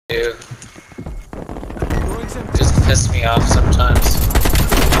do. Just piss me off sometimes.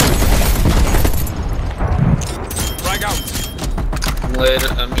 Frag out.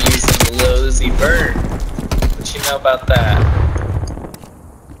 I'm using Losey Bird. What you know about that?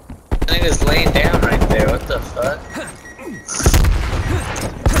 I think it's laying down right there. What the fuck?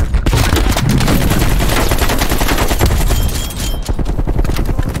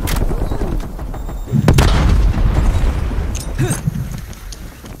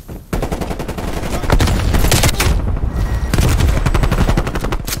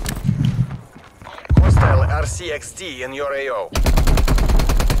 Hostile RCXD in your AO.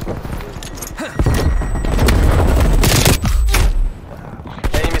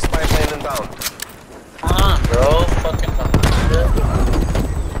 Enemy spy plane inbound. Come on, bro. Fucking behind it.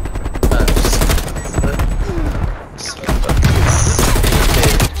 So fucking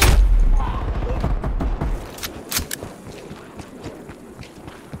stupid.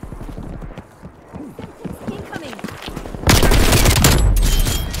 Incoming.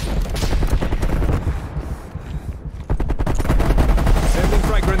 Sending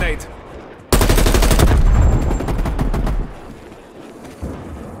frag grenade.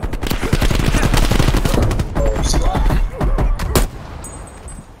 Oh, slap.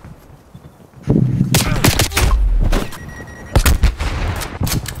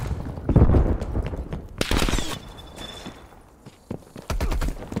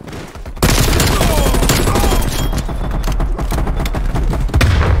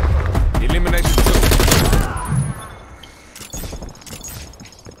 Eliminated two.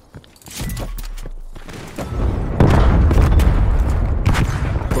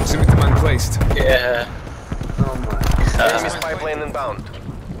 Proximity mine placed. Yeah. Oh my Enemy god. spy plane inbound.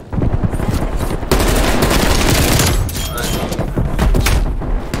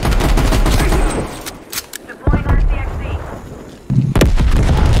 Deploying RCXD.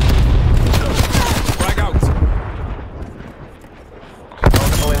 Frag out.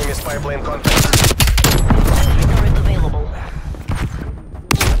 Multiple enemy spy plane contacts. Turret available.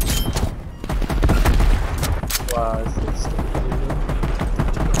 Wow, this is stupid.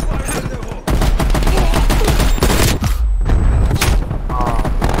 I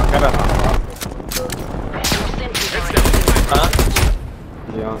gotta hop Huh?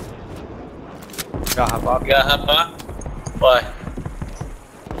 Yeah. Got hop off. You got hop on? Why?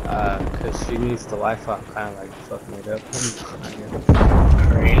 Cause she needs the Wi-Fi kind of like fucking it up.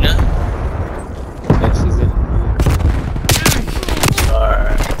 Karina? Yeah, she's in.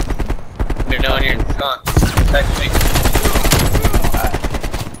 Alright. Let me know when you're gone. Text me. Alright.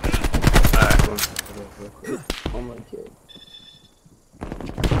 Oh my god.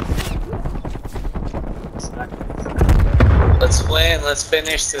 Let's win. Let's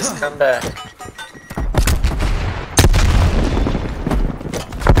finish this comeback.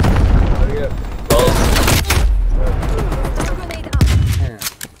 Both. Grenade out.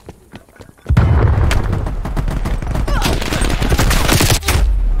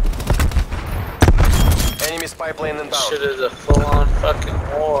 Enemy spy plane inbound. Shit is a full-on fucking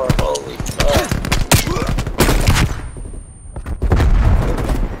war. Holy fuck.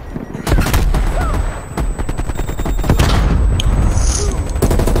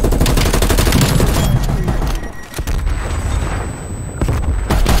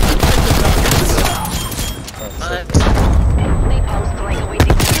 What? Napalm strike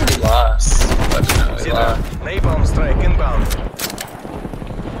awaiting. We lost. Fucking hell, we Zeta, lost. napalm strike inbound.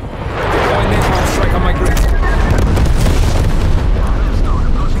 Deploy napalm strike on my grid.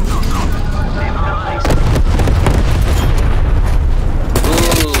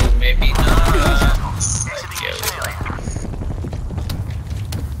 Ooh, maybe not. Yeah,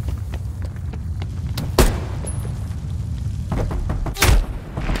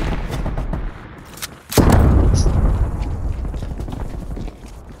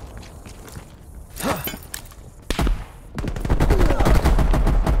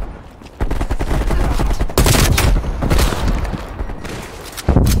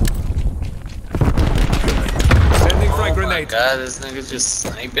 Sending frag oh my grenade. god, this nigga's just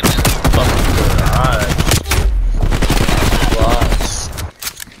sniping in the fucking garage. Lost.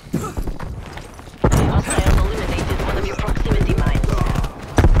 Hostile eliminated one of your proximity mines.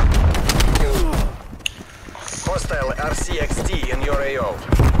 Hostile RCXD in your AO.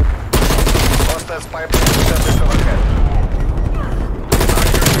 Hostile spy plane established overhead.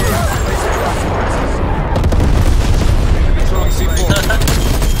 Throwing C4.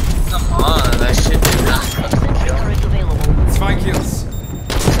 Come on, that shit did not fucking kill me. Turret available. 5 kills.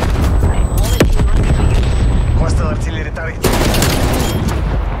 Quality running for you. Hostile artillery target.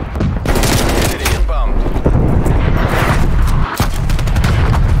 Artillery inbound.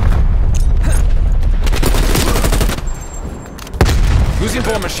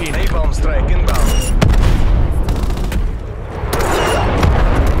 machine. Napalm strike inbound.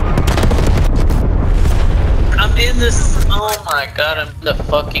 I'm in this. Oh my god, I'm in the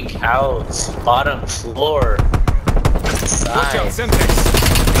fucking couch. Bottom floor. Watch out, Side. Semtex.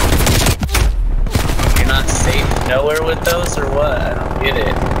 You're not safe nowhere with those or what? I don't get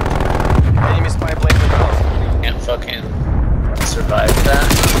it. Enemy spy plane inbound. Can't fucking survive that.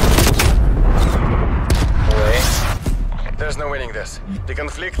 No way. There's no winning this. The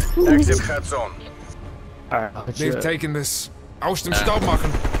conflict, exit hot zone. Alright, I'll They've shoot. taken this. Aus dem Staub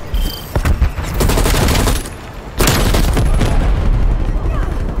machen.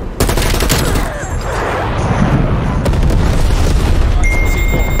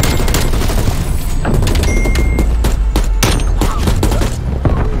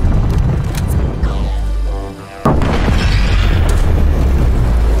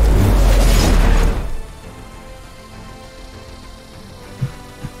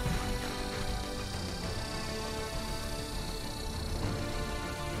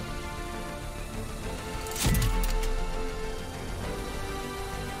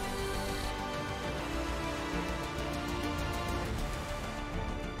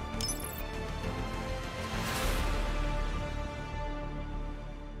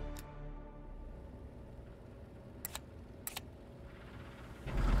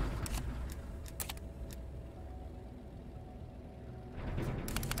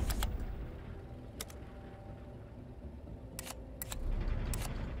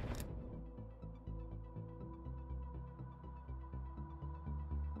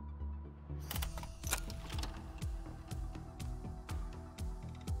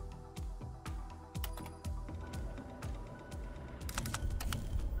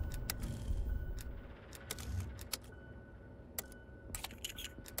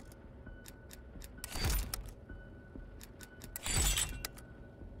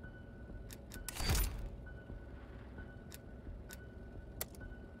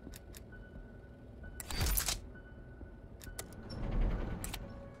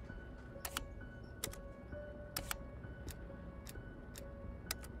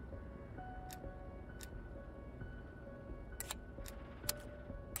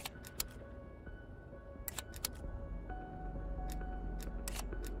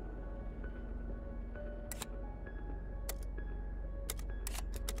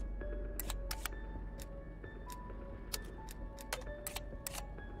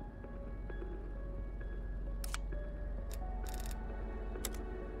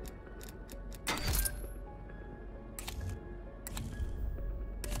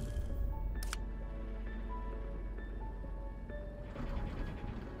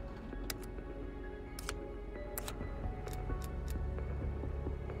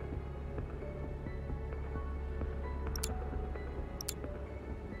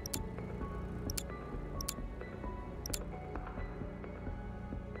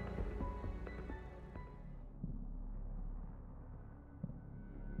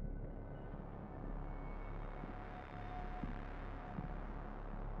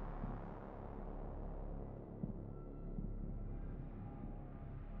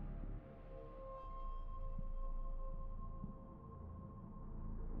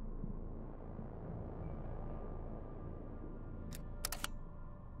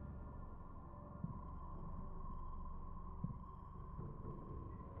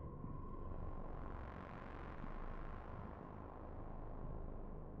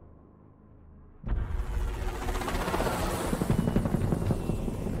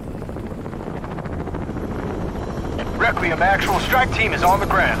 Requiem, actual strike team is on the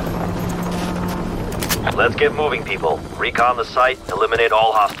ground. Let's get moving, people. Recon the site, eliminate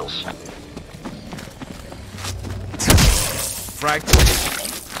all hostiles. Frag.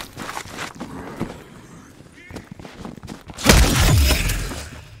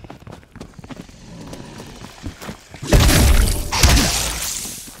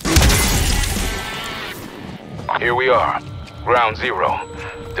 Here we are. Ground zero.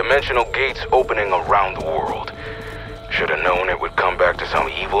 Dimensional gates opening around the world. Should have known it would come back to some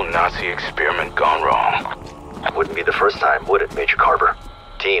evil Nazi experiment gone wrong. Wouldn't be the first time, would it, Major Carver?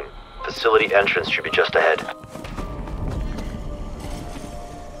 Team, facility entrance should be just ahead.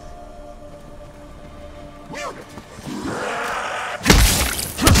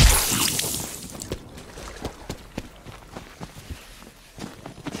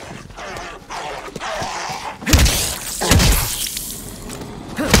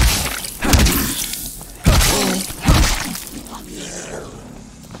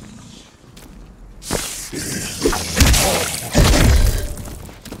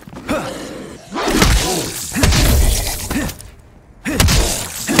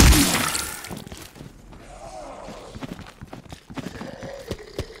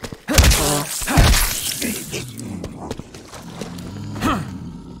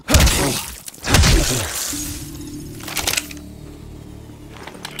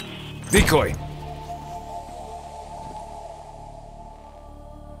 Decoy.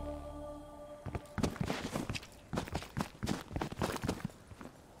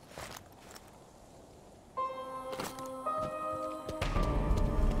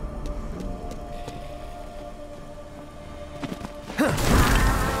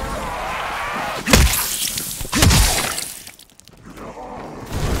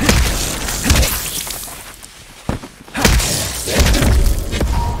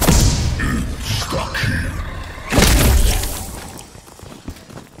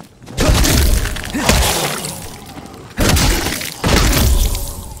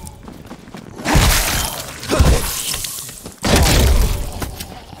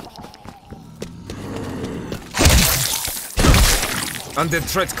 Undead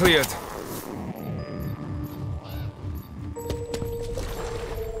threat cleared.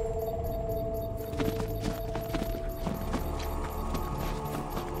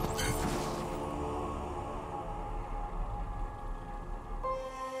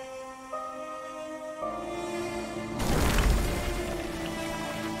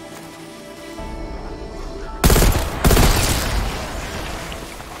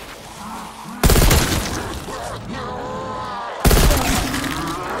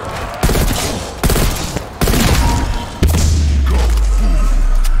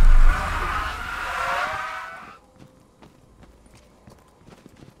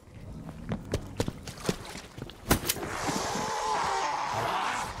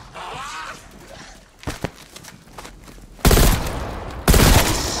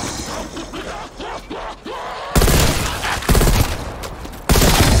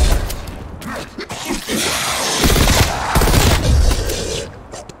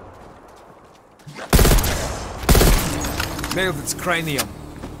 Nailed its cranium.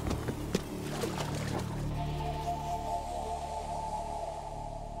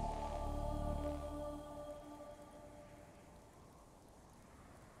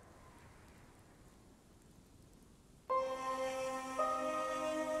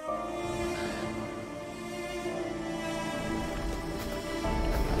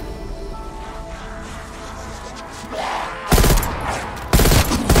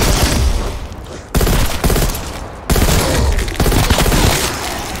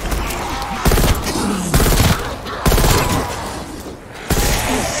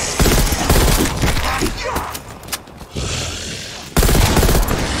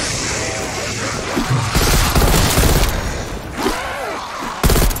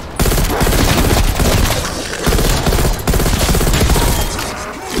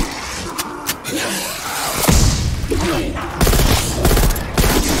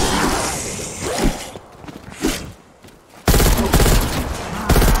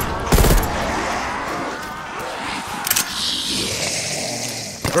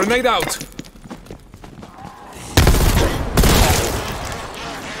 Grenade out!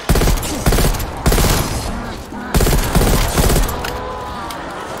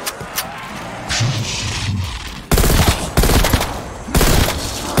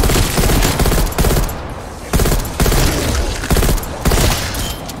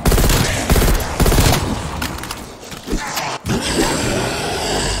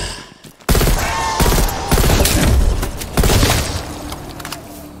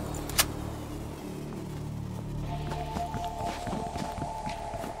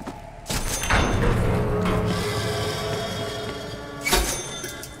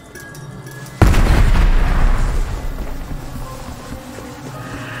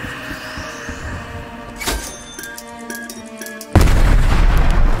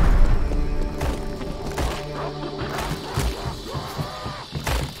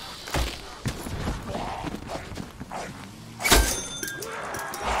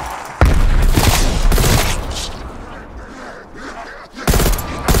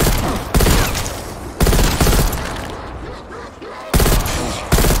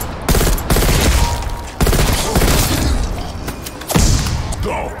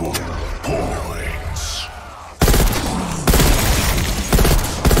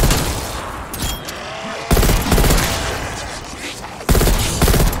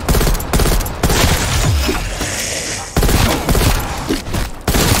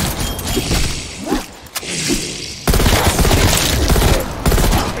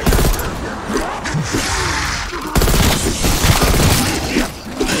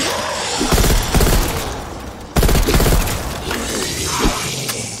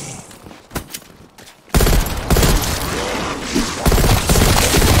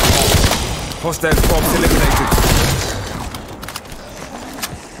 Hostile corps eliminated.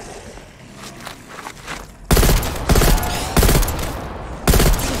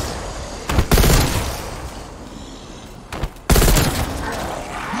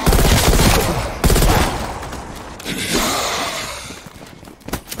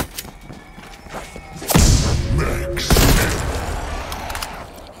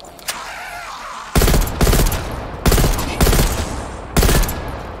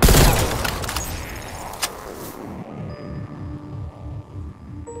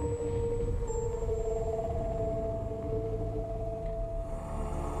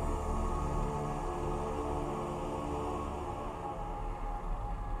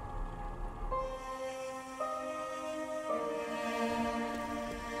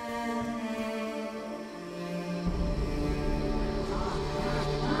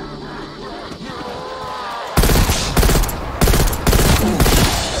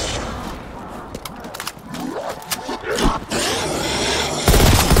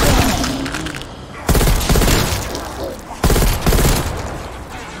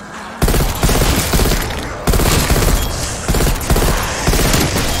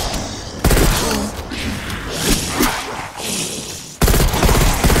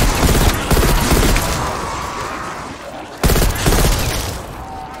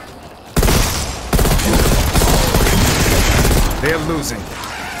 losing.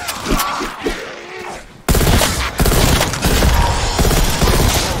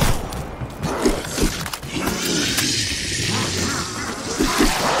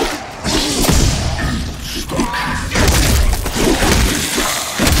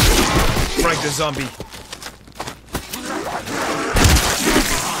 Frag the zombie.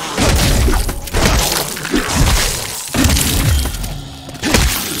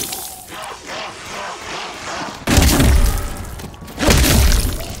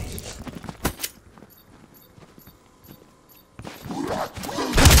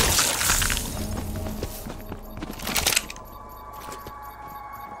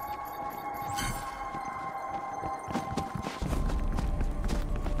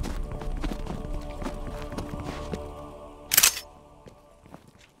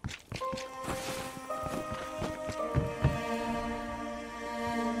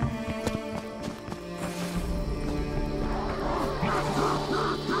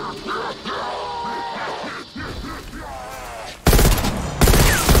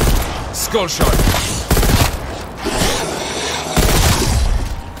 Skull shot.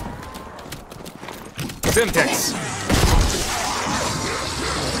 Semtex.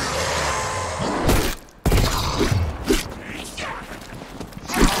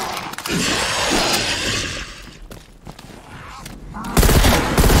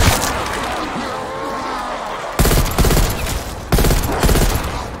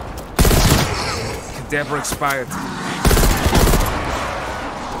 Cadaver expired.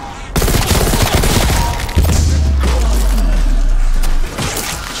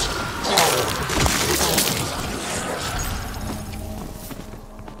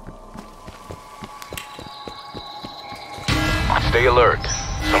 Stay alert.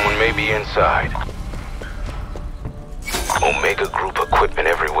 Someone may be inside. Omega Group equipment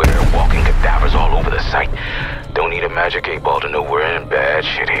everywhere, walking cadavers all over the site. Don't need a magic 8-ball to know we're in bad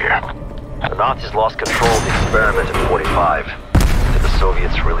shit here. The Nazis lost control of the experiment in 45. Did the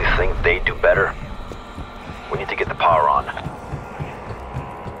Soviets really think they'd do better? We need to get the power on.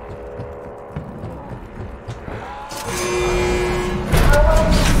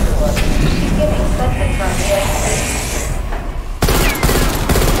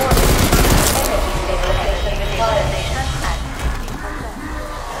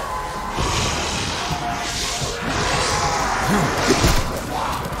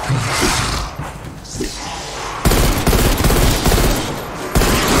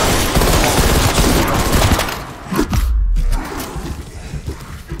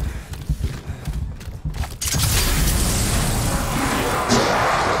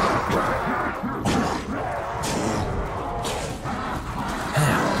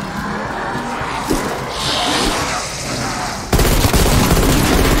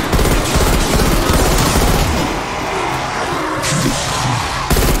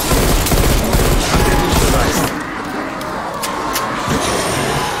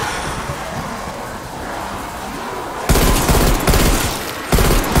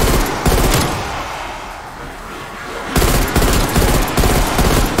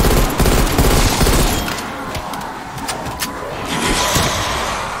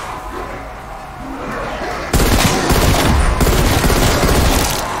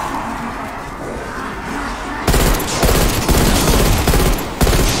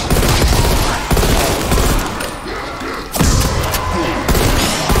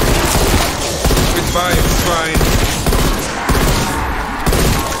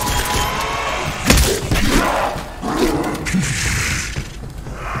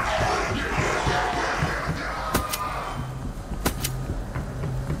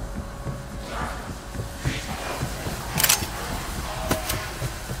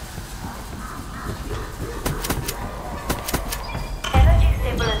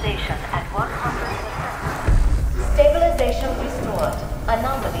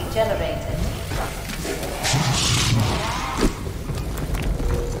 Anomaly generated.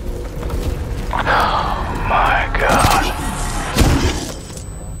 Oh my god.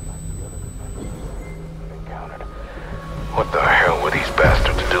 What the hell were these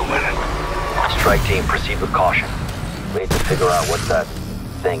bastards doing? Strike team, proceed with caution. We need to figure out what that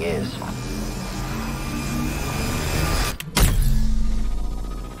thing is.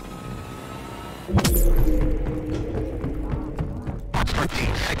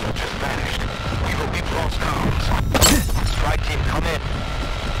 Signal just vanished. We will be lost comms. Strike team, come in.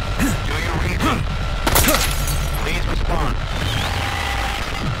 Do you read me? Please respond.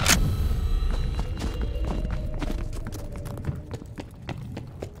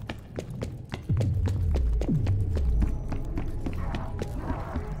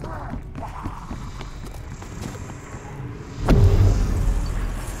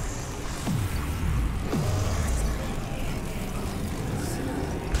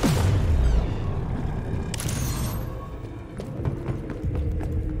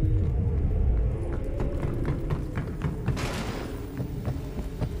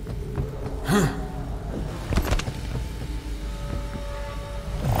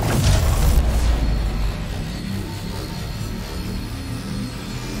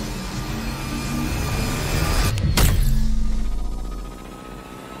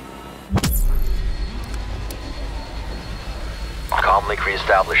 Comlink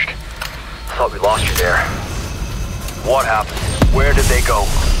re-established. Thought we lost you there. What happened? Where did they go?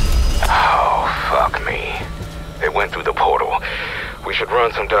 Oh, fuck me. They went through the portal. We should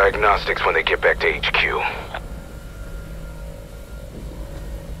run some diagnostics when they get back to HQ.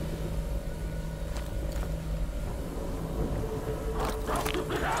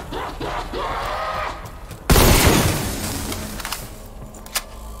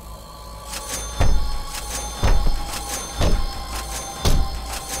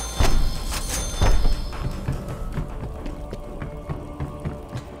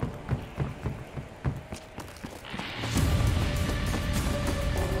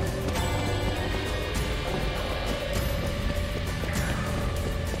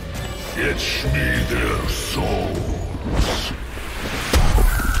 Fetch me their souls.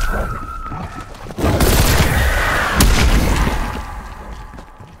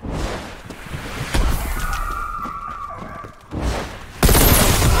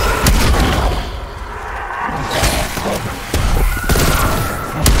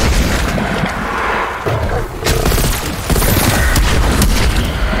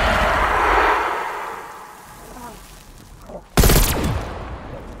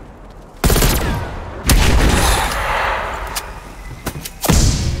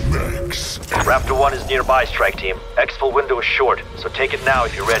 Raptor 1 is nearby, strike team. Exfil window is short, so take it now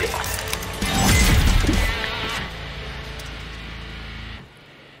if you're ready.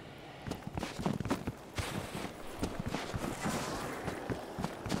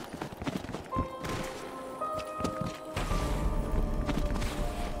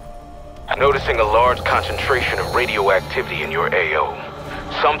 Noticing a large concentration of radioactivity in your AO.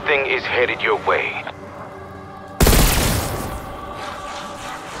 Something is headed your way.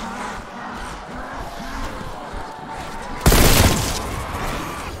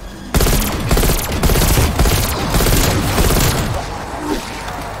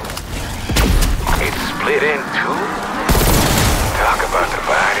 Split in two? Talk about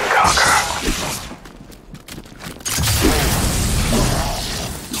divide and conquer.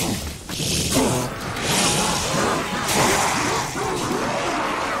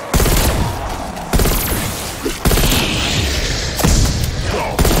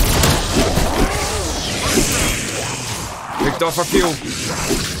 Picked off a few.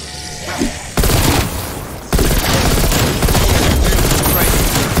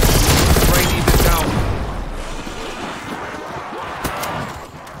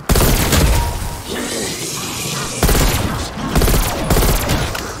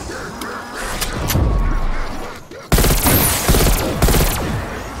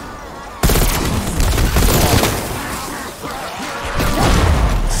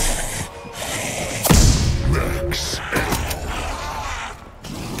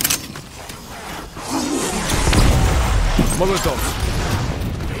 Molotov.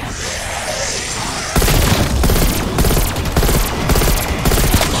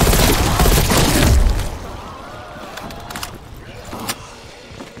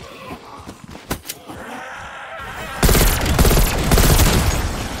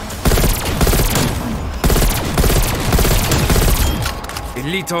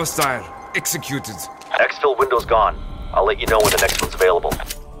 Elite hostile. Executed. Exfil window's gone. I'll let you know when the next one's available.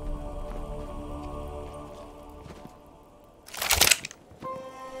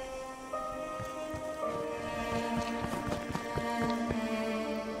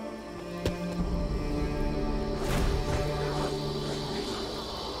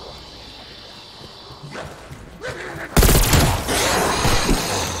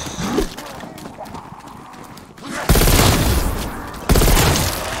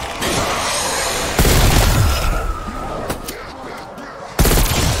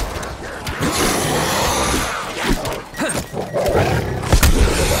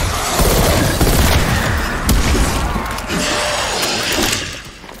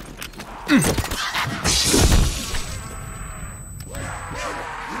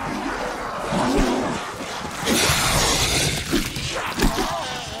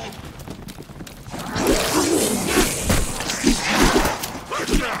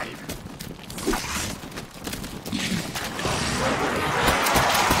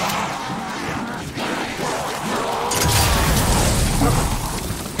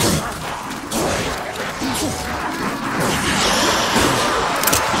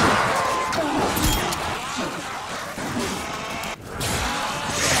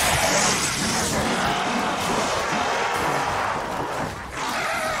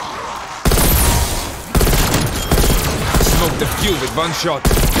 The few with one shot.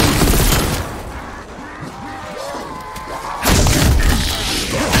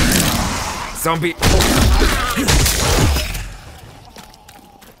 Zombie.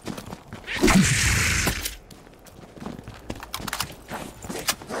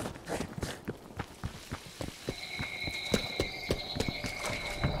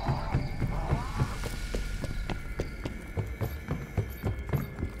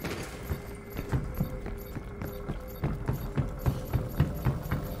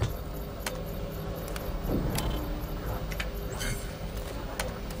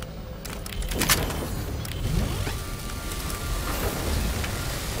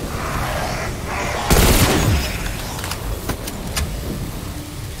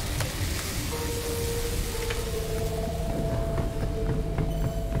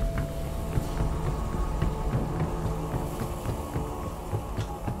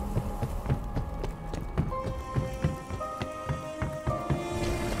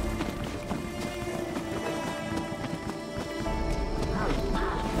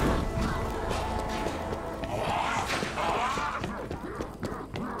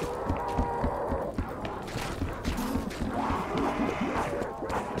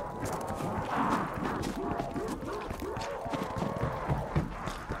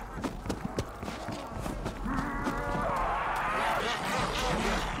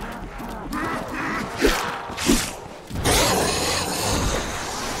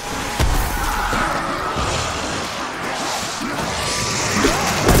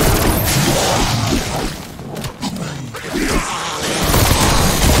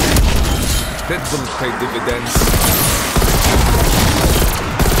 That will pay dividends.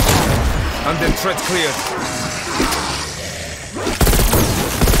 And then threat cleared.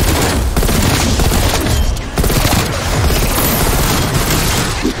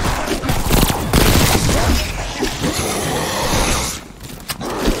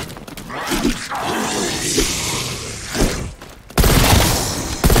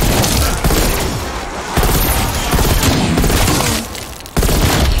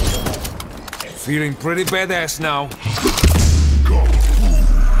 Feeling pretty badass now.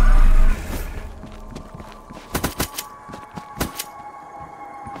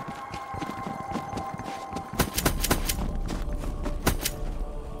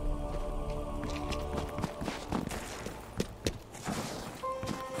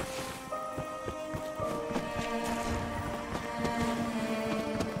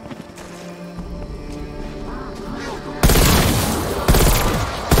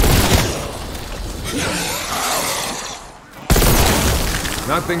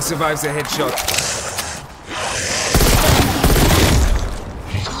 Nothing survives a headshot.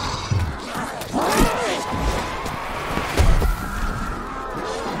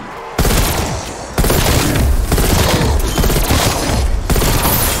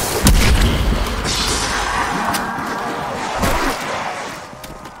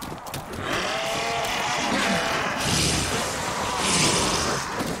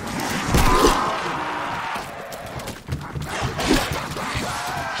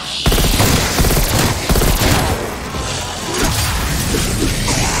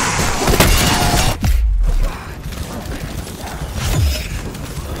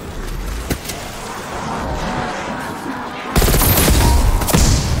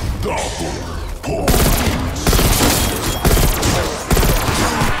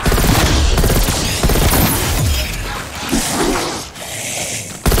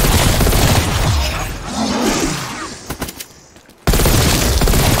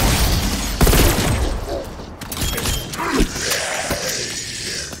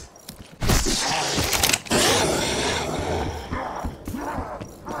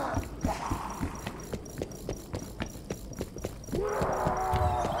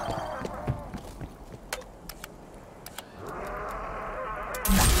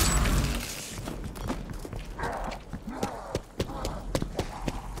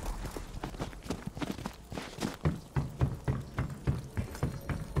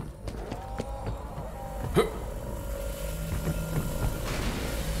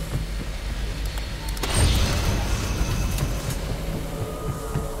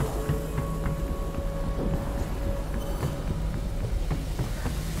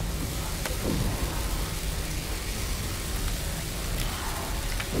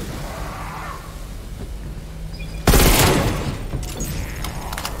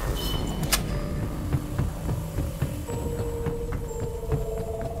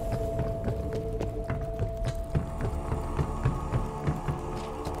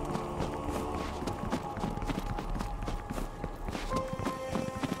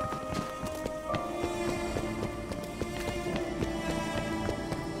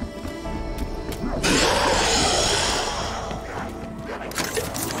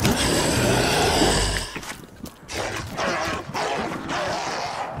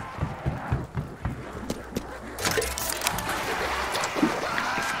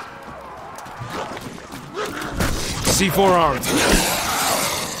 C4 armed.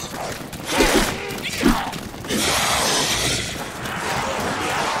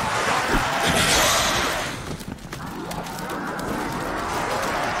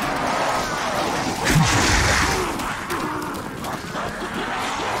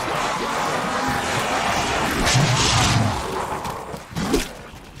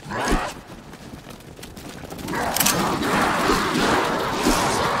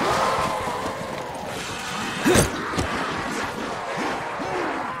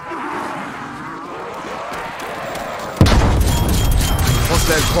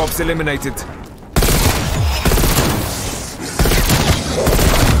 Hostile corps eliminated.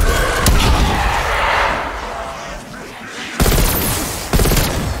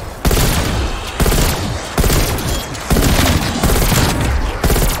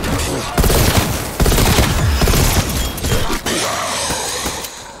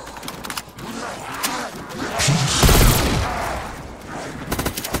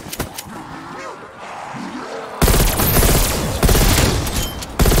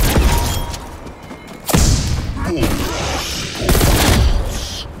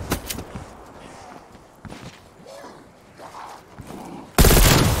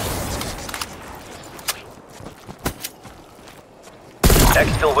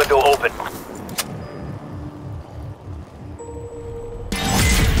 Exfil window open.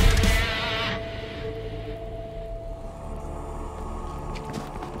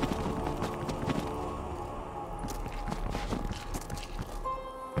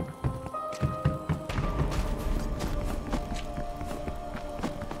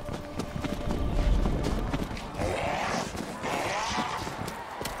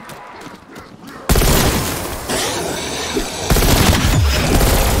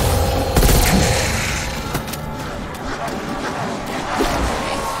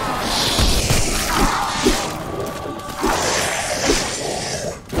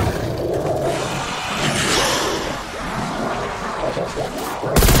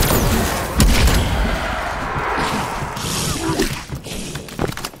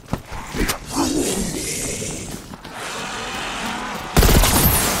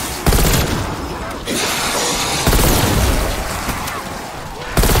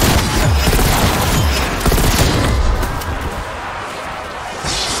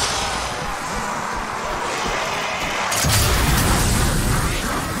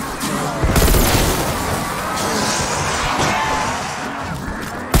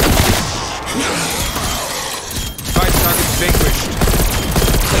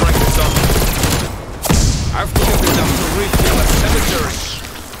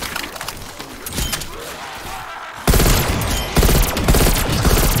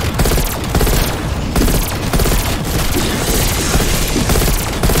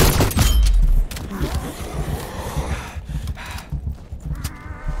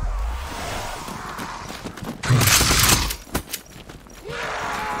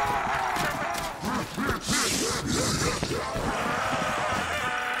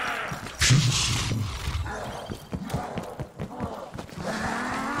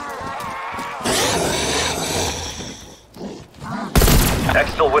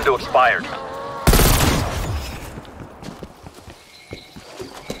 Exfil window expired.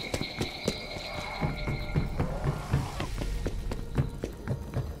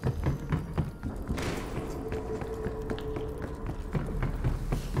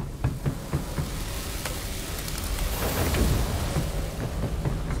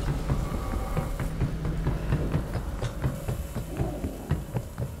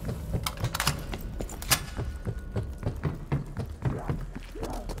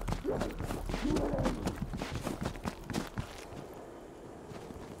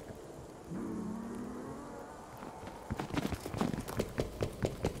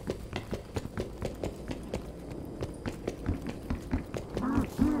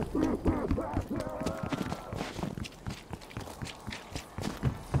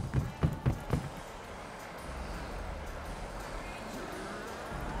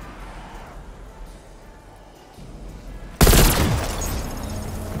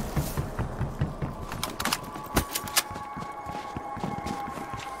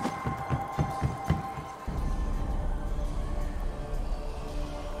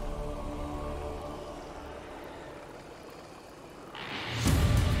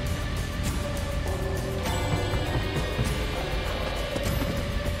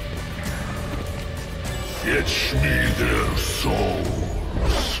 Fetch me their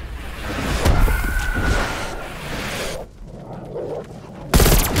souls.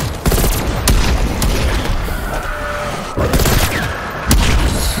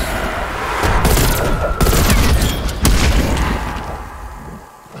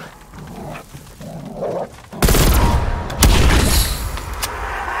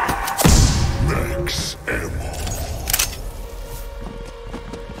 Max ammo.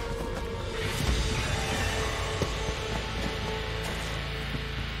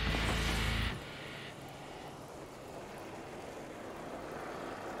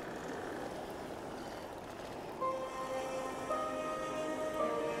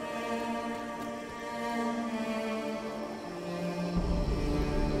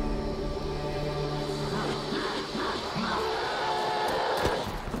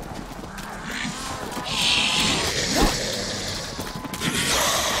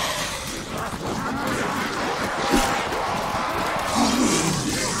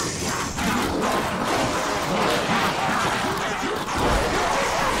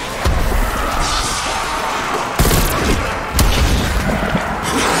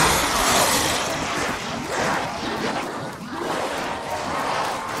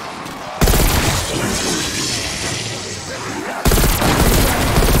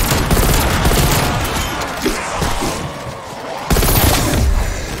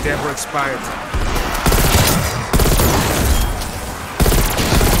 Deborah expired.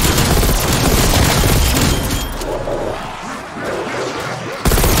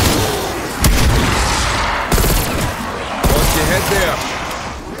 Watch your head there.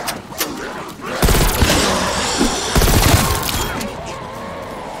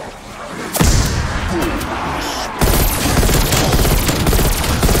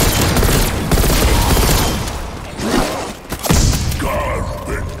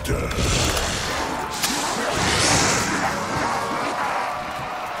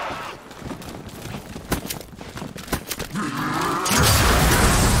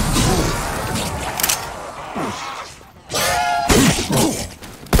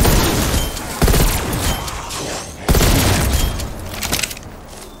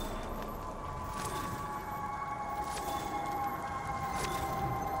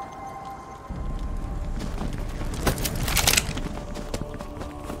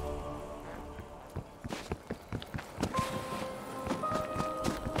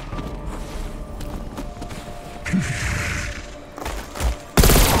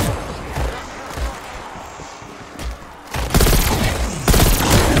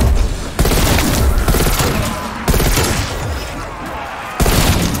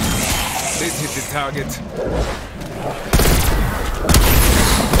 target.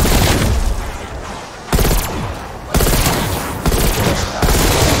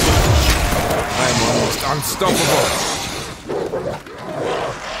 I'm almost unstoppable.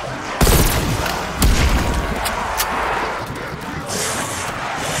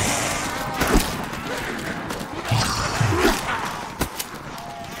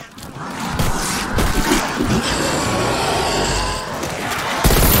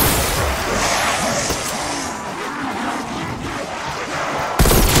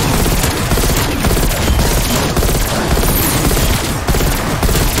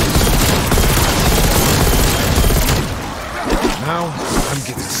 Now, I'm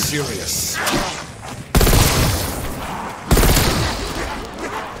getting serious.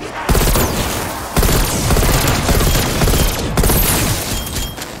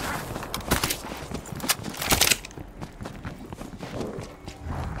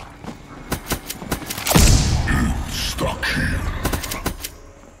 Stuck here.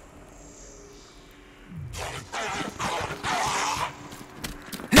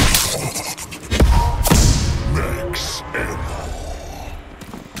 Max ammo.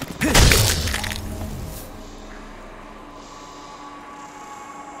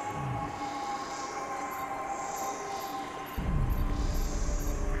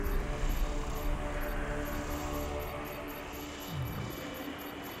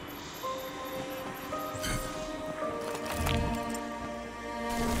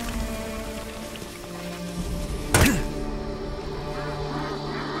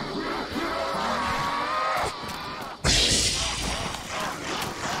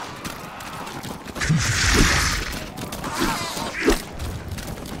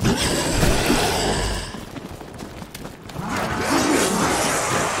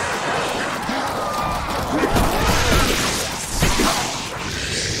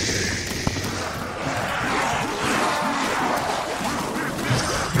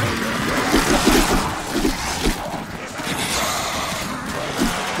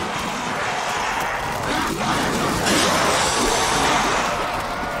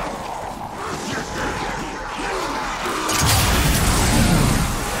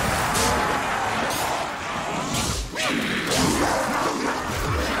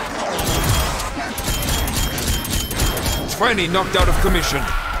 Finally knocked out of commission.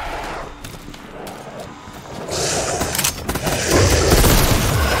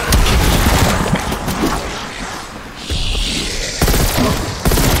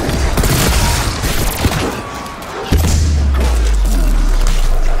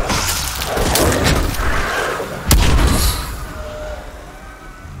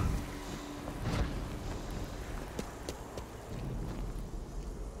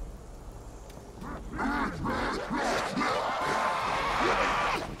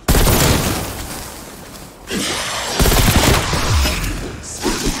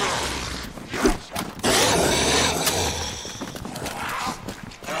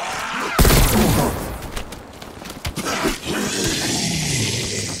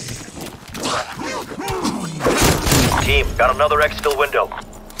 Team, got another exfil window.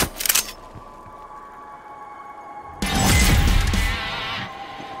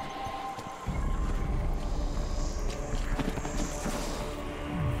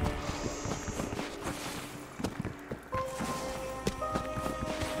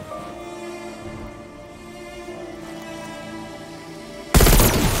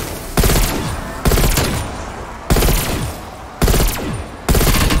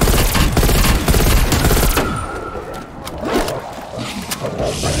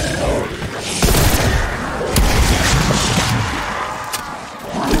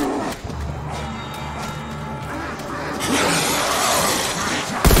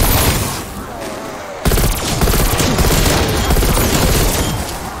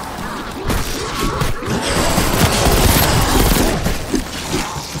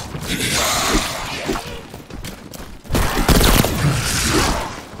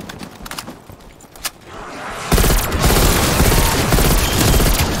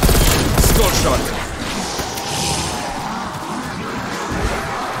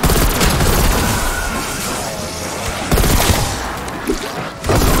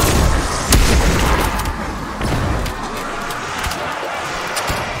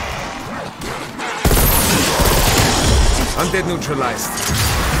 Undead neutralized.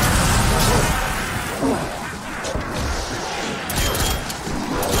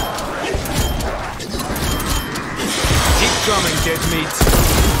 Keep coming, dead meat.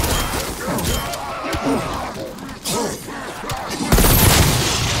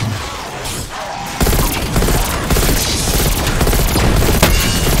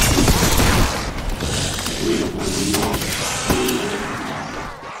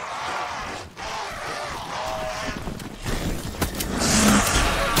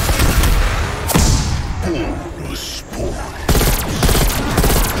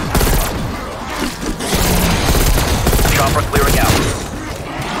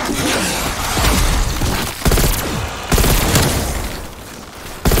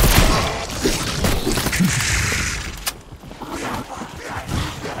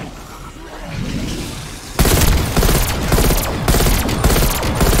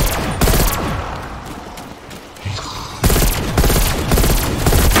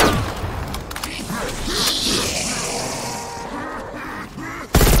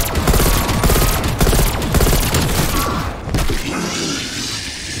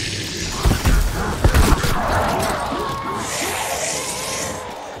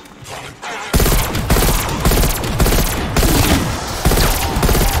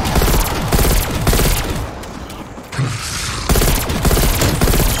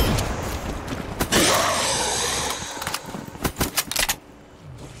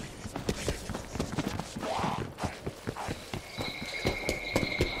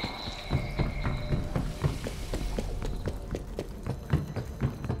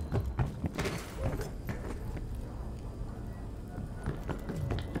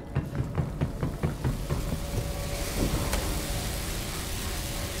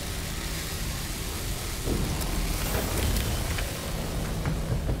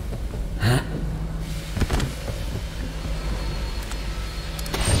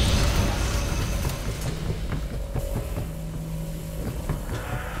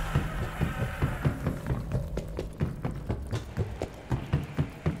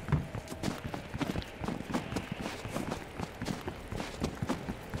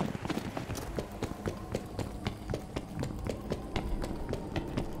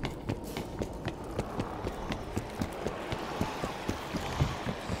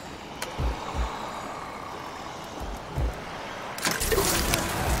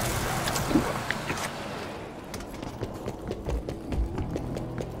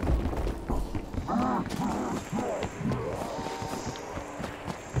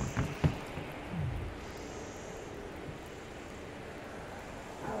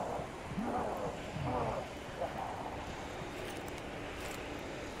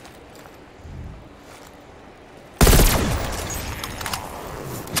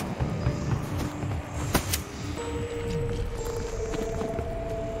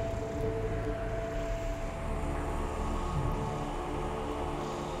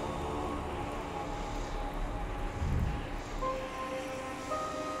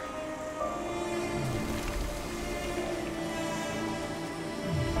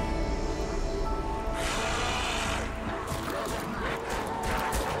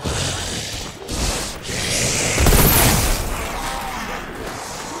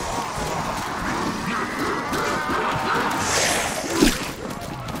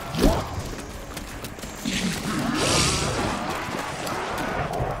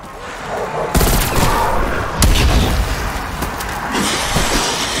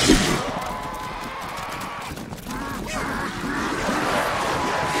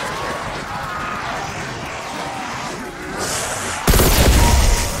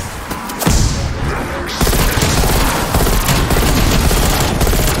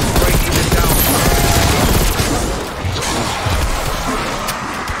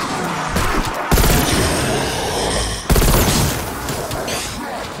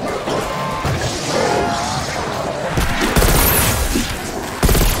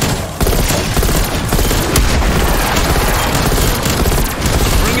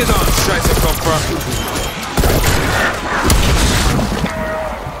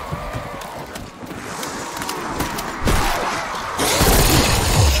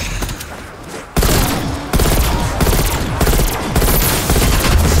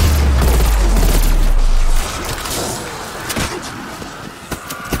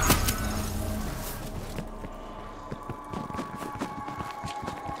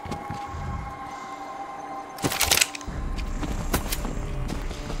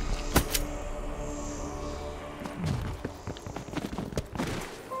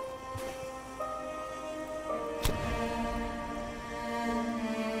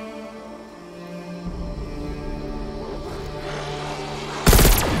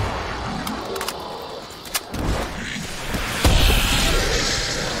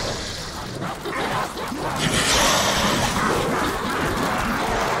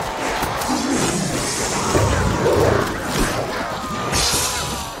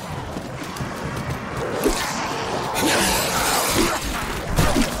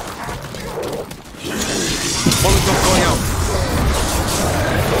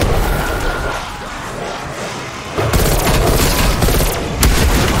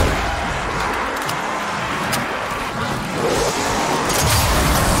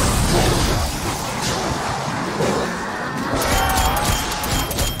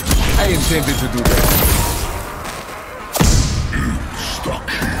 intended to do that. Stuck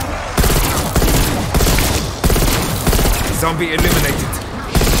here. Zombie eliminated.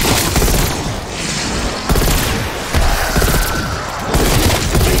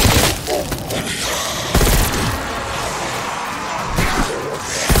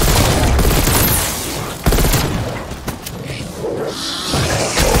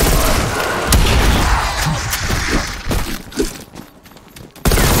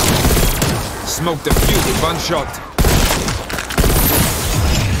 Smoked a few with one shot.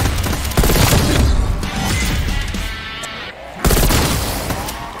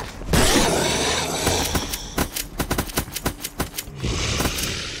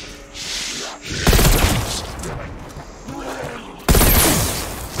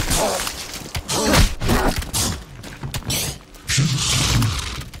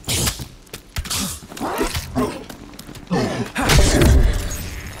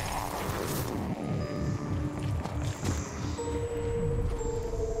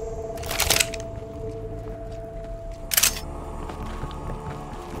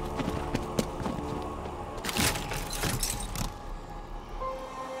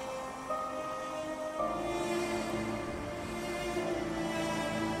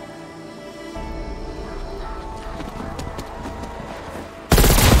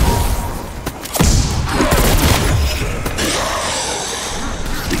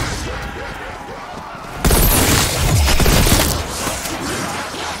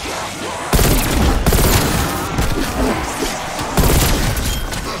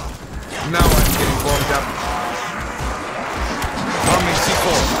 Now I'm getting warmed up. Bombing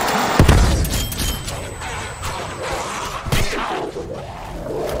C4.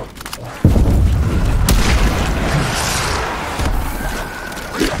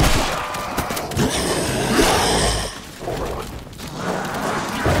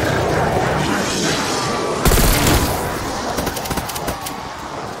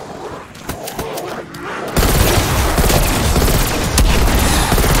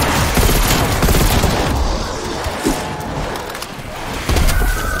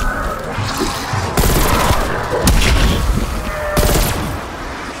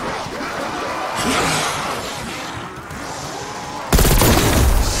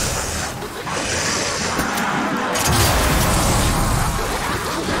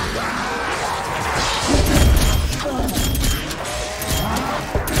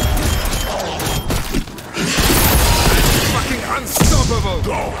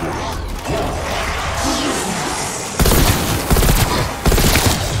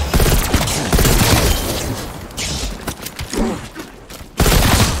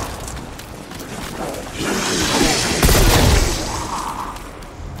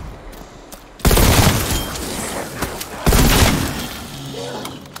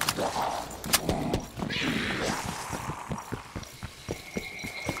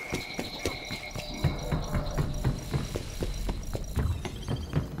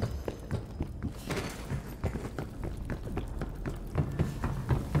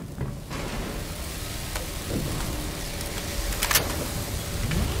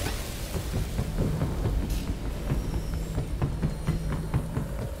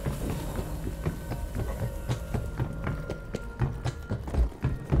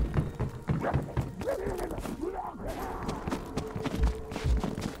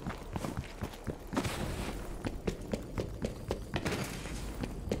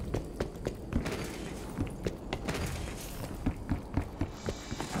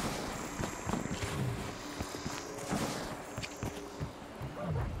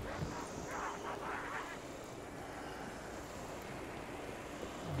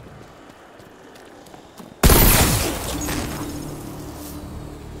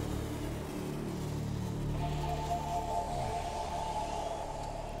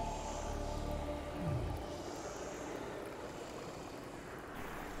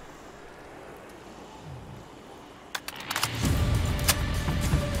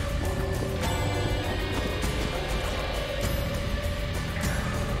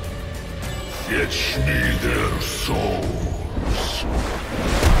 Fetch me their souls.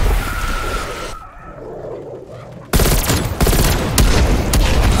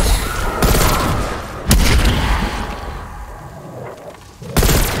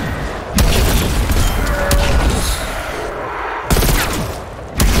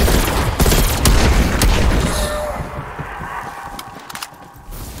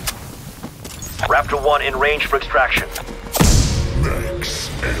 Raptor 1 in range for extraction. Max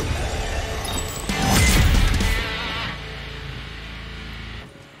ammo.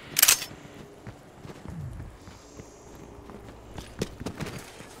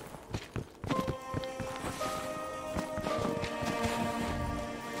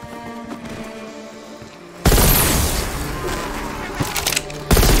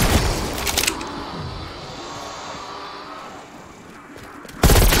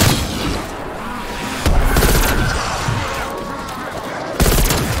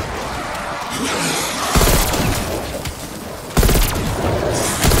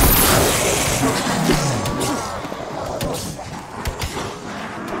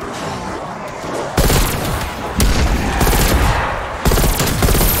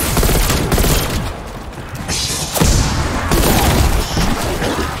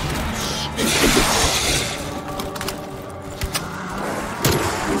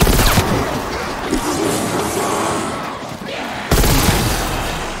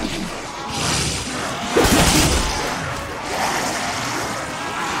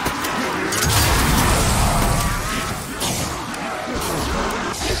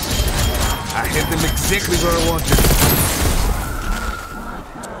 Hit them exactly where I wanted.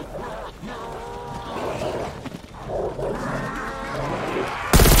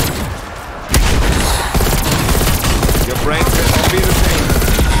 Your brain cannot be the same.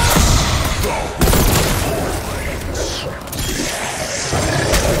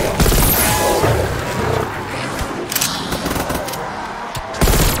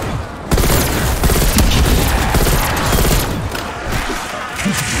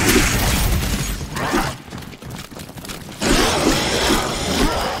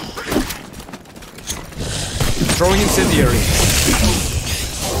 Throwing incendiary.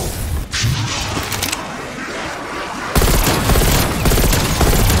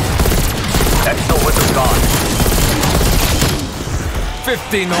 Exfil wizard gone.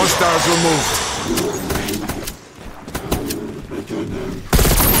 15 hostiles removed.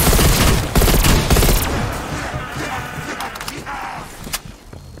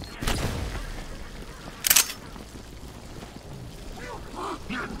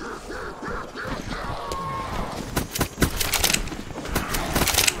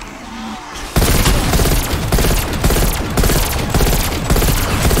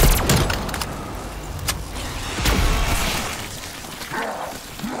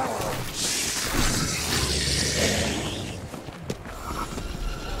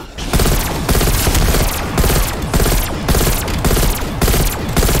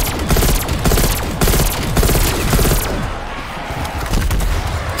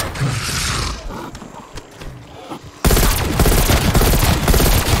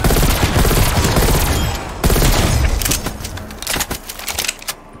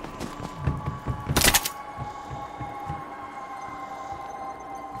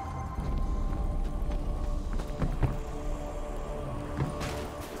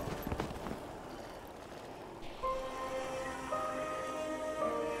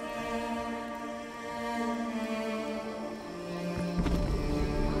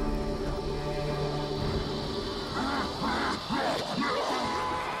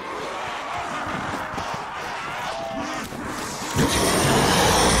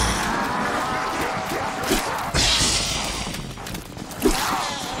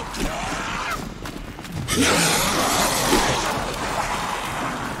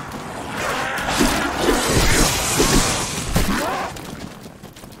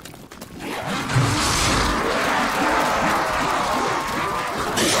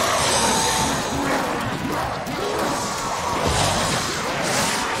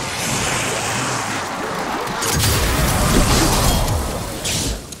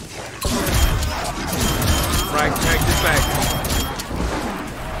 Right, check this back.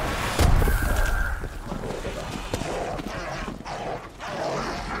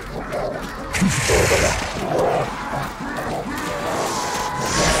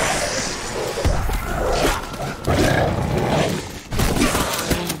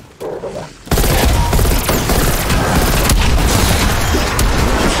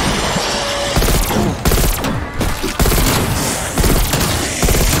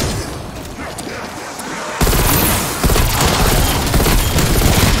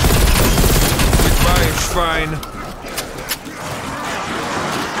 Fine.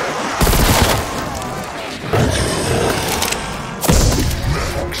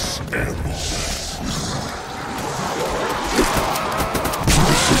 Max ammo.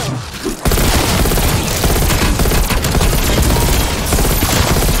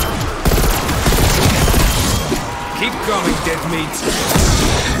 Keep coming, dead meat.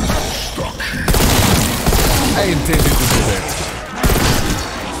 I intended to do that.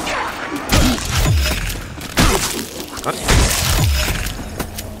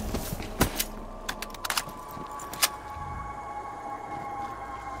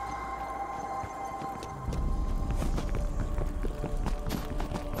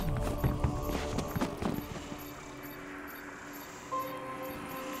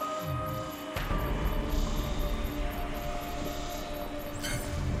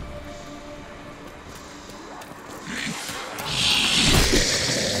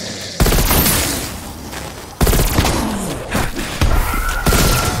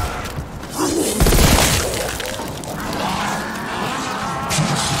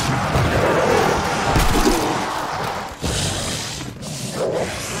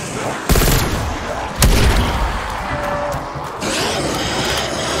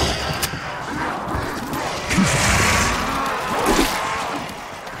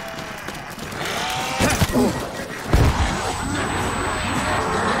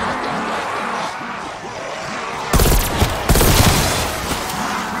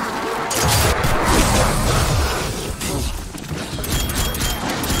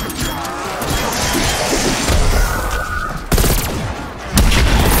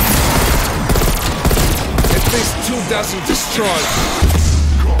 dazzle destroy.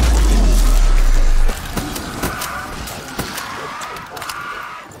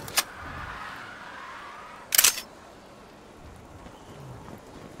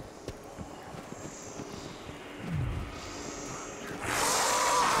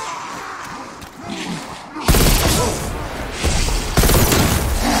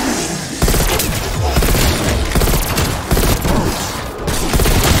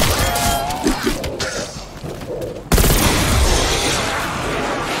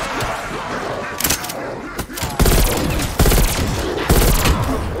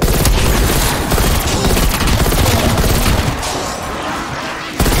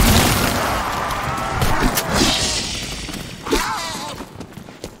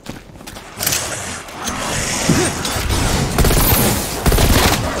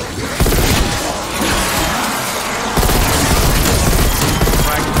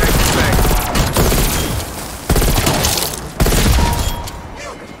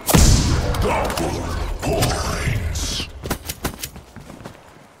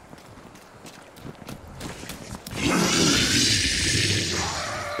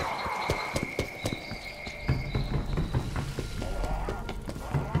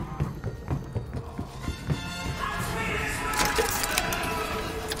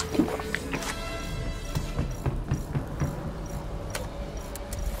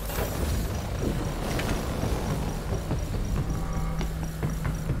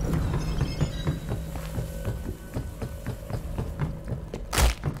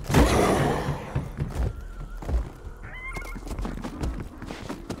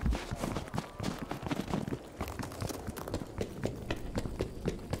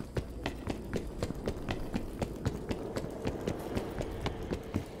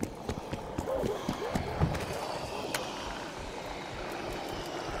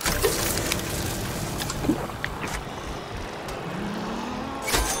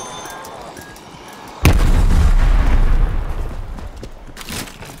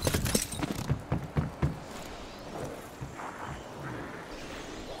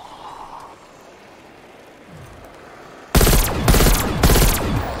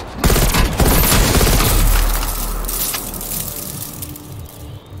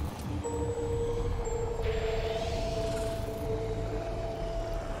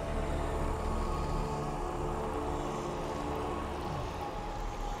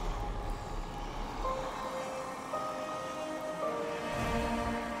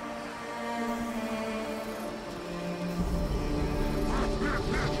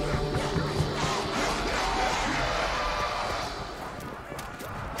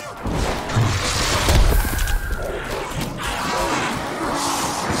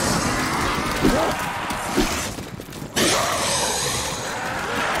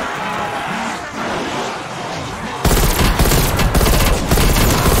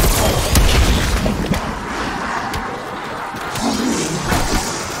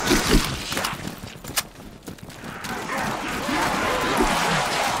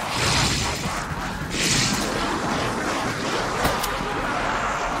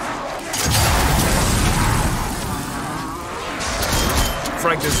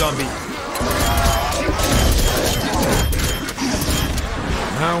 Frag the zombie.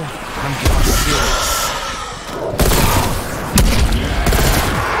 Now, I'm getting serious.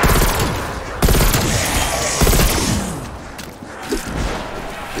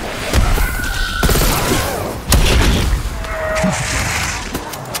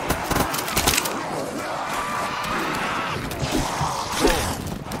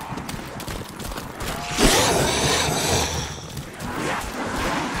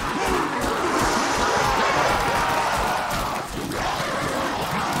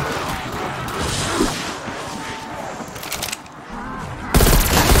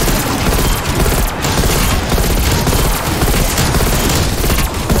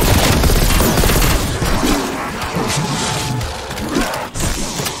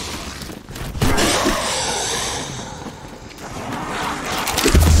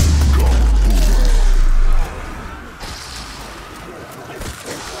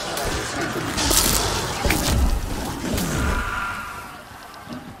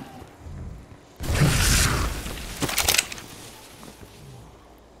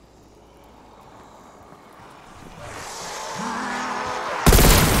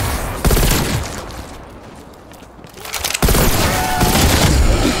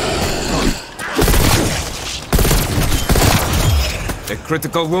 A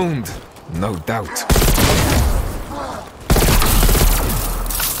critical wound, no doubt.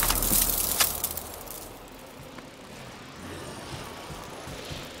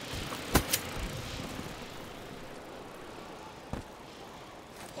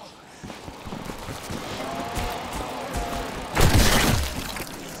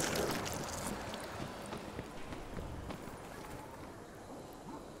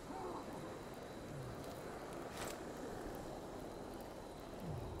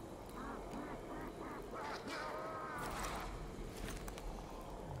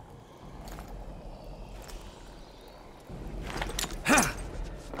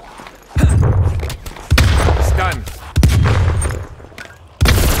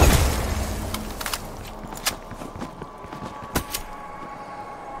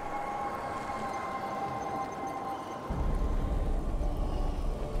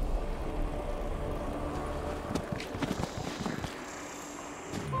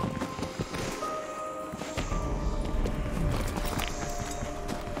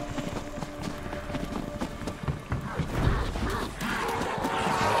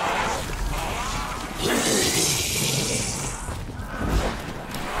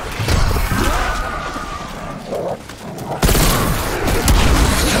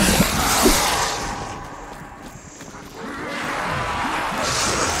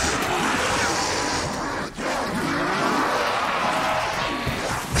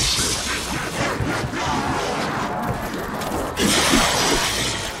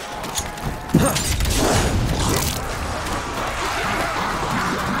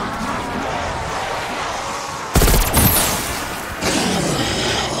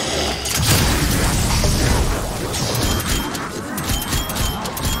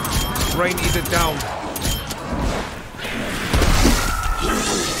 Rain eater down.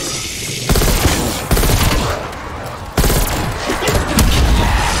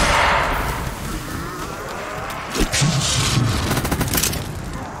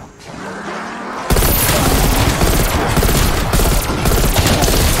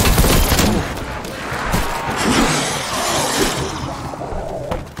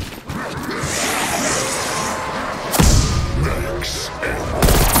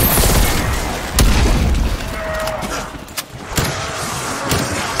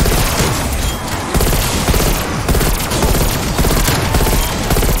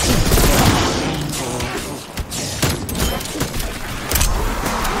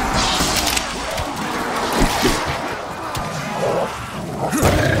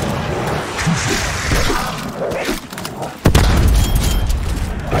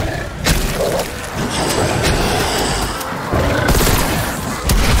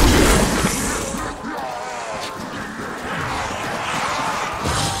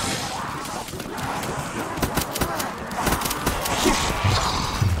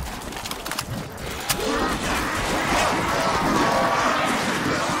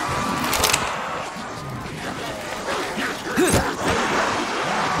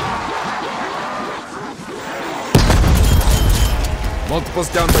 Multiples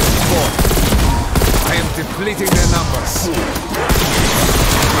down by 4. I am depleting their numbers.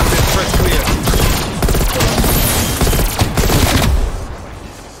 Under threat clear.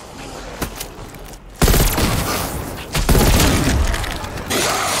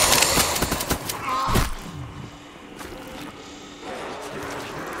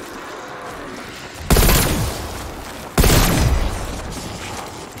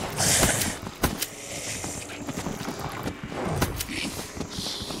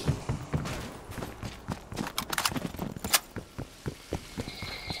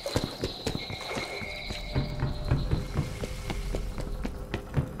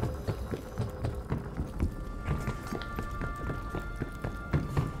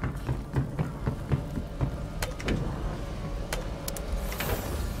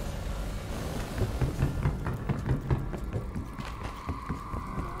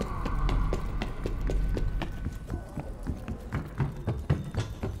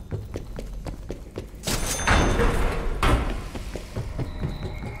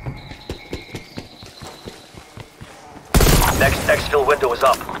 Next exfil window is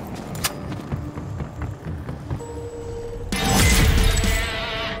up.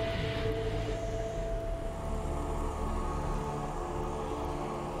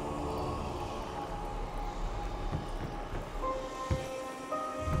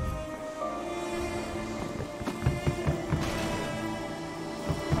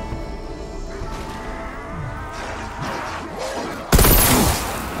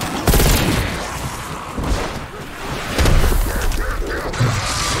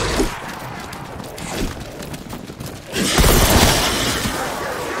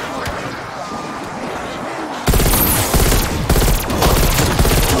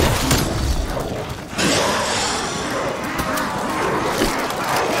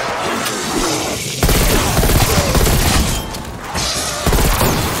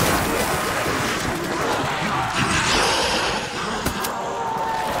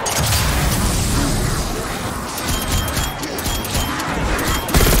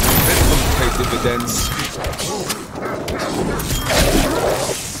 Dividends.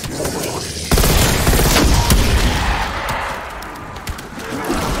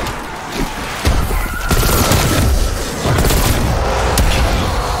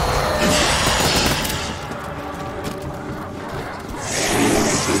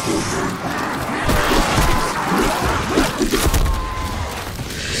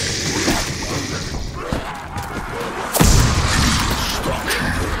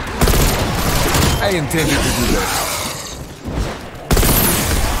 I intended to do that.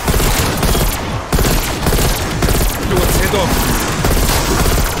 Let's head off.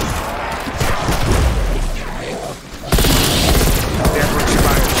 They're approaching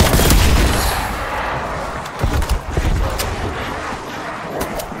fire.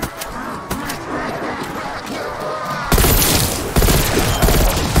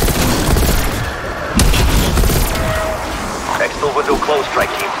 Exfil window closed,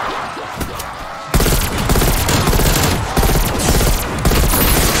 strike team.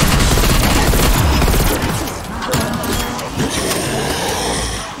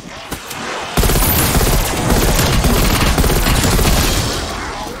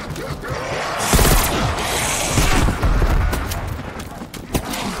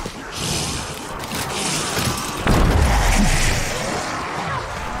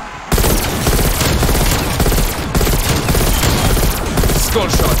 Skull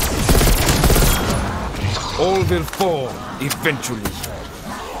shot. All will fall eventually.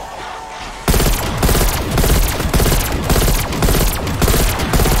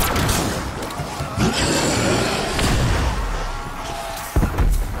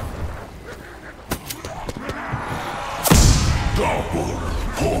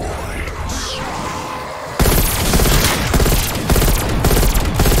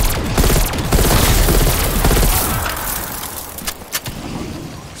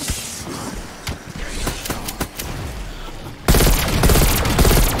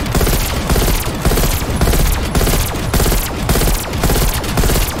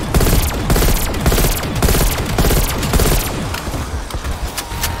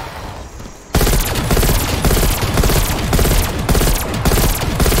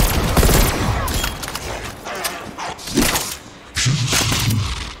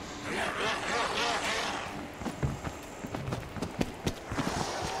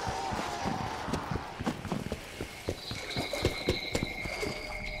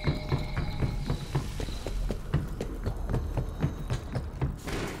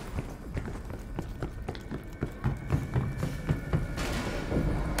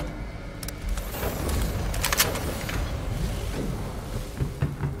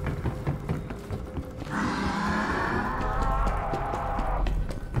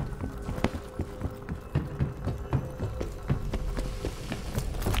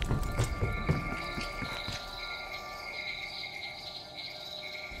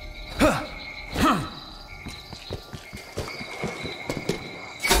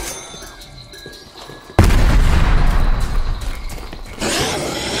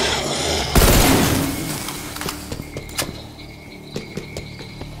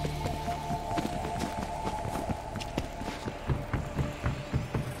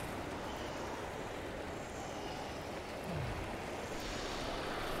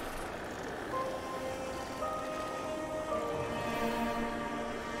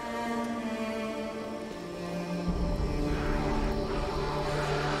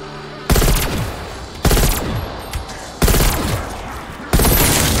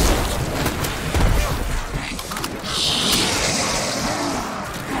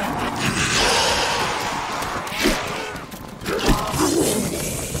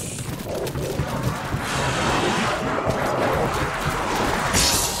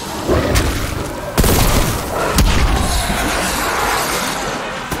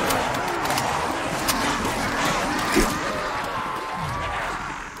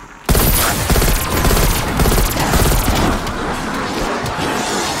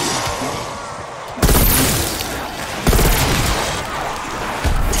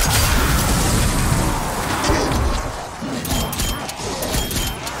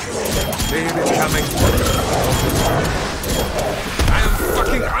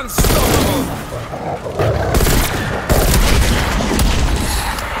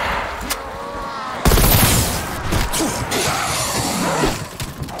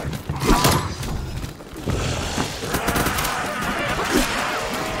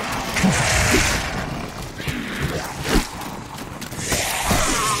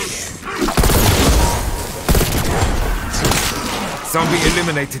 Zombie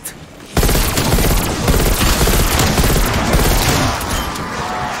eliminated.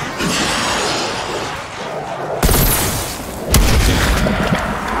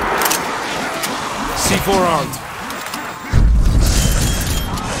 C4 armed.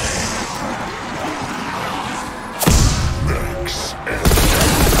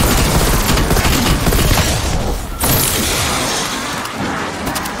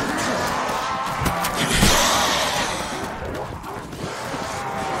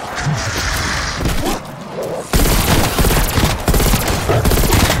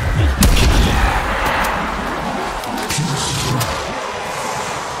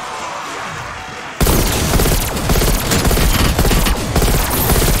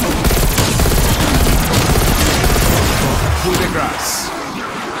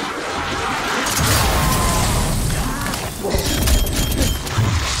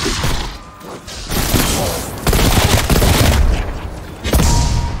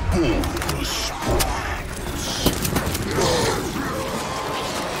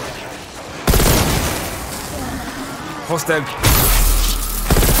 Hostile.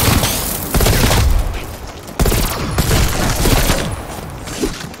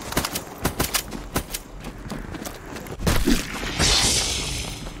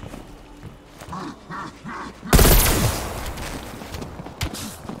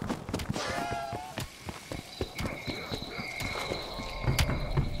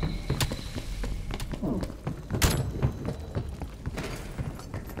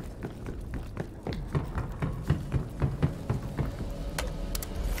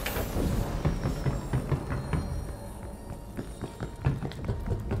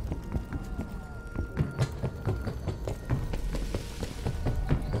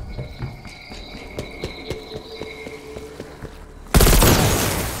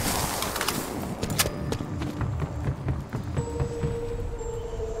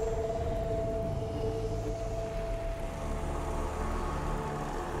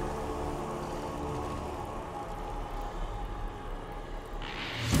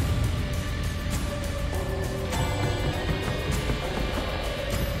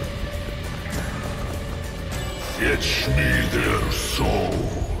 Fetch me their souls.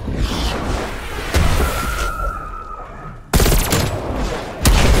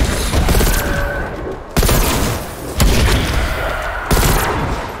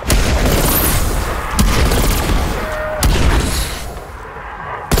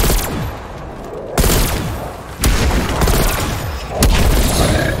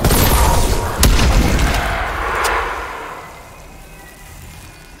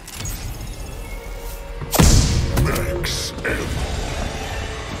 Max ammo.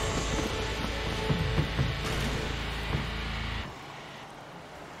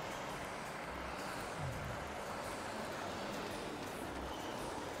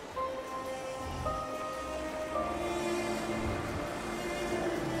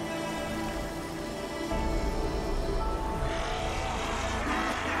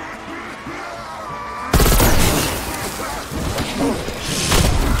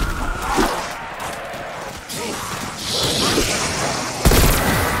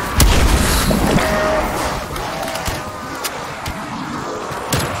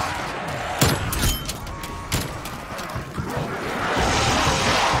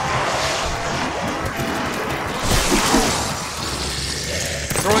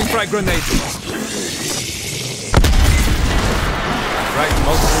 Throwing frag grenade. Right,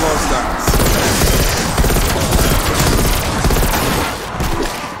 multiple all stars.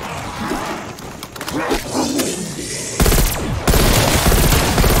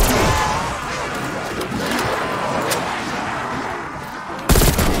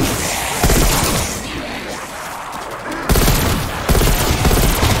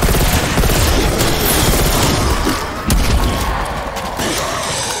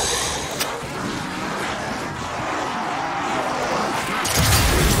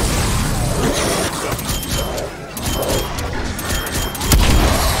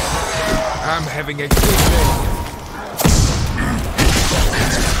 I'm having a good day.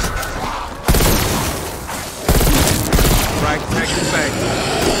 Frag tagged back.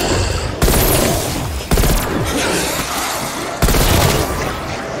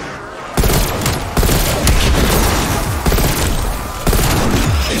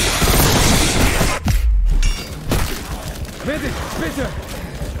 Bitte, bitte!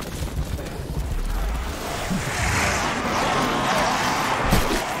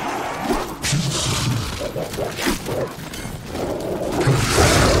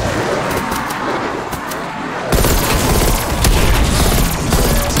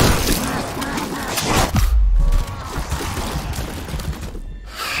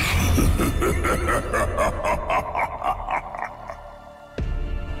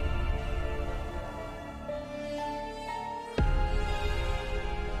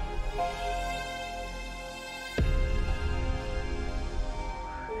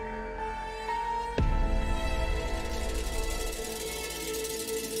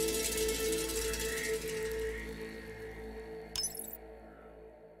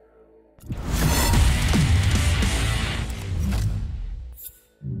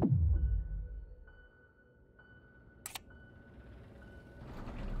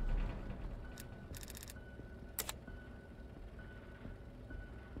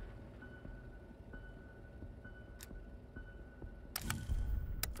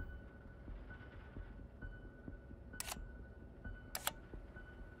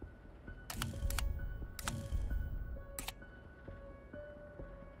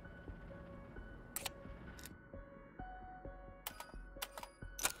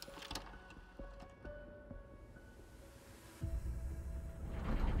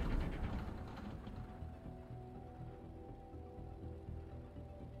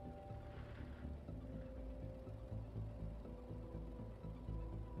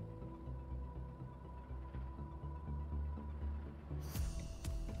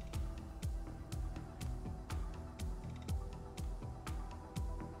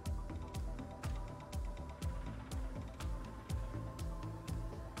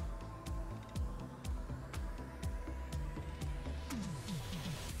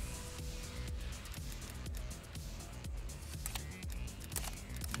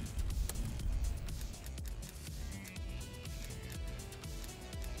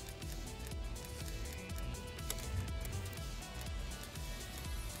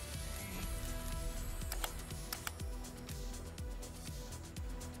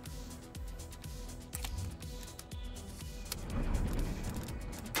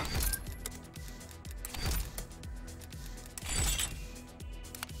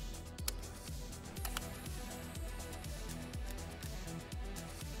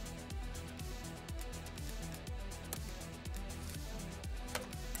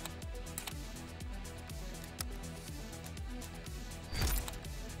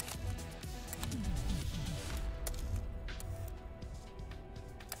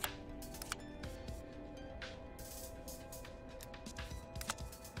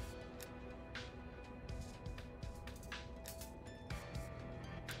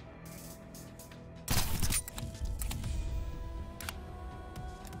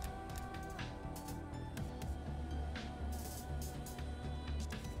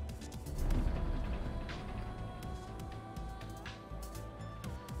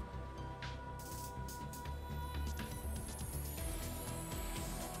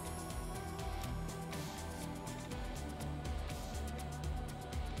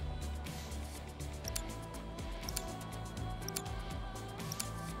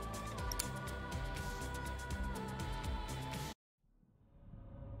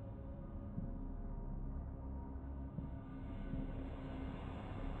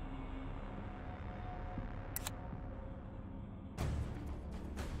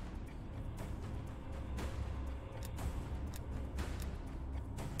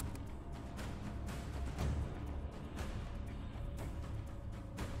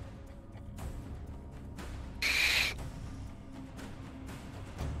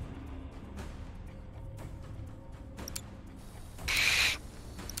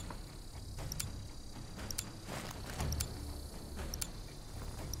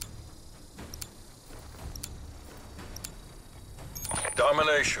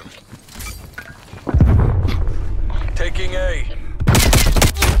 Domination. Taking A.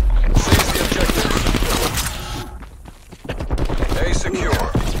 Seize the objectives. A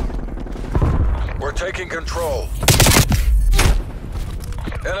secure. We're taking control.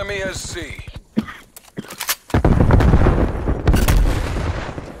 Enemy has C.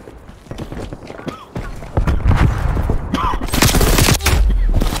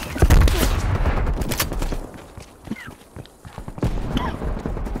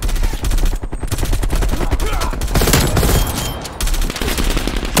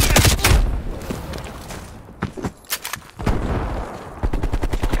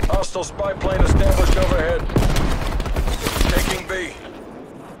 Hostile spy plane established overhead. Taking B.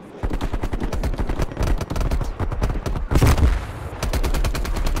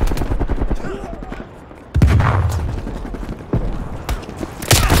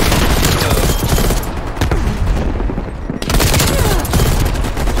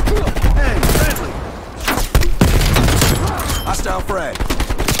 Hostile frag.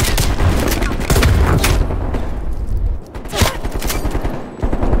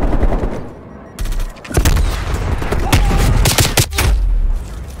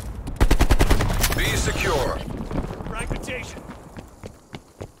 B secure. Fragmentation.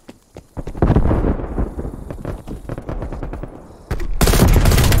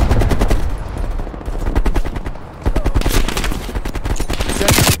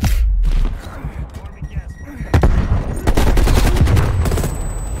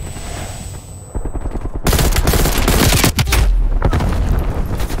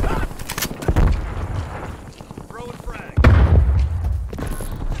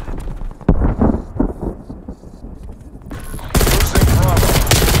 Losing Bravo.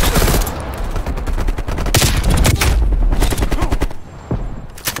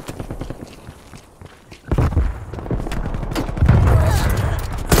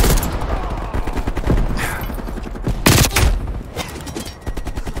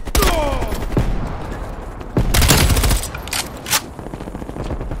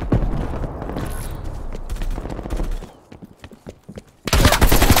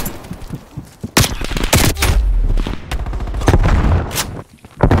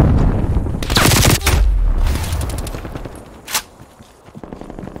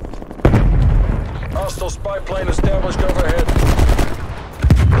 Hostile spy plane established overhead.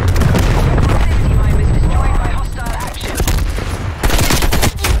 Proximity mine was destroyed by hostile action.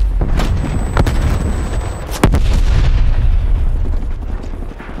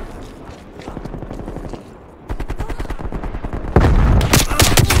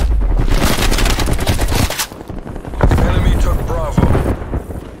 Enemy took Bravo.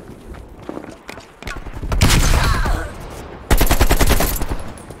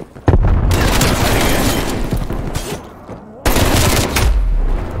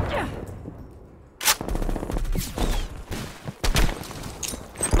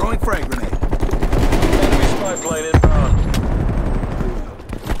 Throwing frag grenade. Enemy spy plane inbound.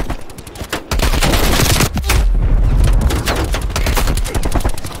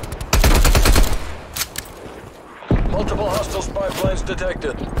 Multiple hostile spy planes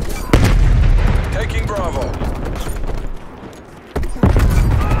detected. Taking Bravo.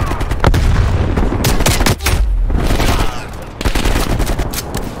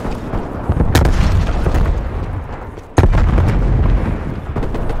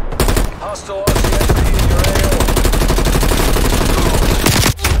 Hostile RCXD in your AO.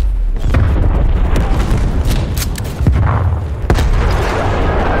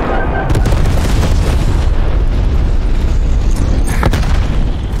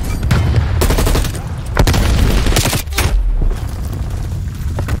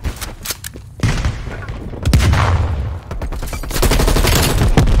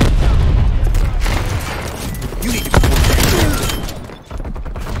 You need to be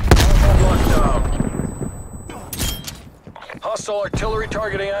Lockdown. Hostile artillery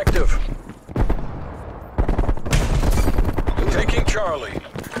targeting active. Taking Charlie.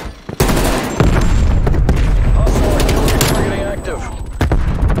 Hostile artillery targeting active.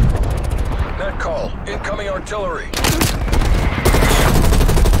 Net call. Incoming artillery.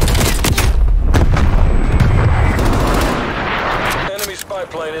 Enemy spy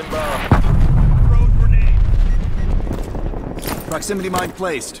plane inbound. Proximity mine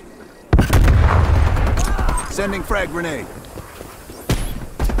placed. Sending frag grenade.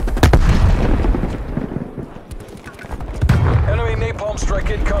 Enemy napalm strike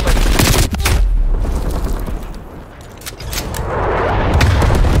incoming.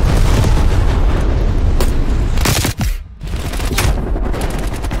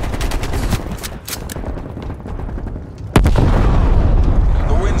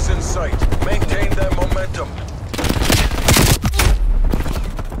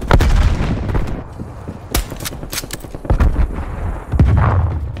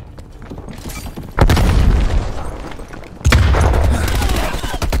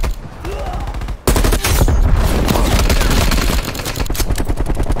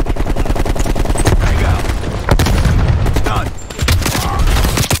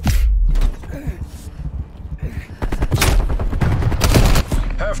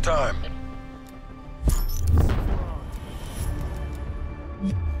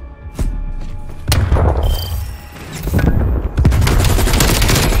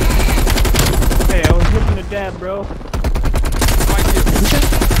 that, bro. Right here.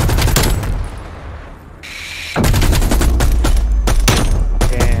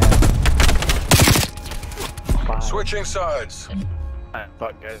 Damn. Fine. Switching sides. Ah,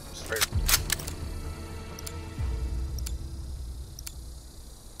 fuck, guys. I'm straight.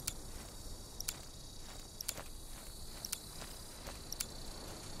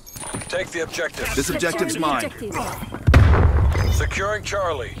 Take the objective. This objective's mine. Securing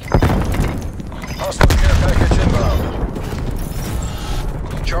Charlie. Hostile care package inbound.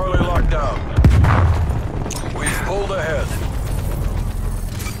 Charlie locked down. We've pulled ahead.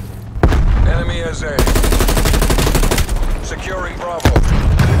 Enemy has A. Securing Bravo.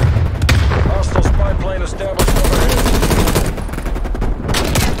 Hostile spy plane established overhead.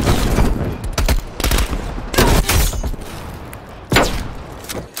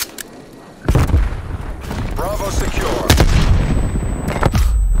 Bravo secure.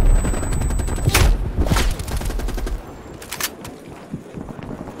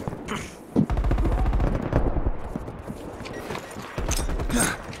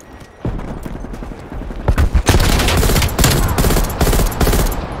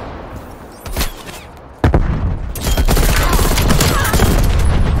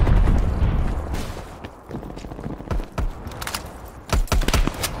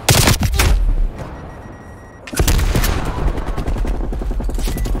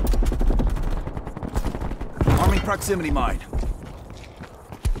 Arming proximity mine.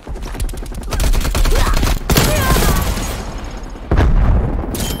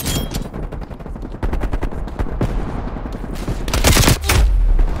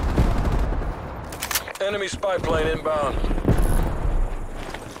 Enemy spy plane inbound.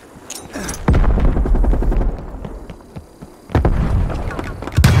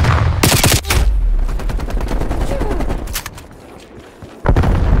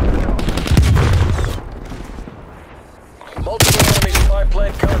 Multiple enemy spy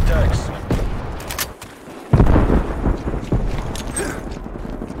plane contacts.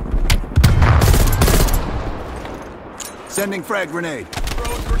 Sending frag grenade.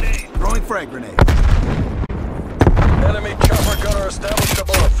 Throwing frag grenade. Enemy chopper gunner established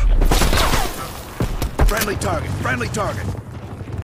above. Friendly target. Friendly target.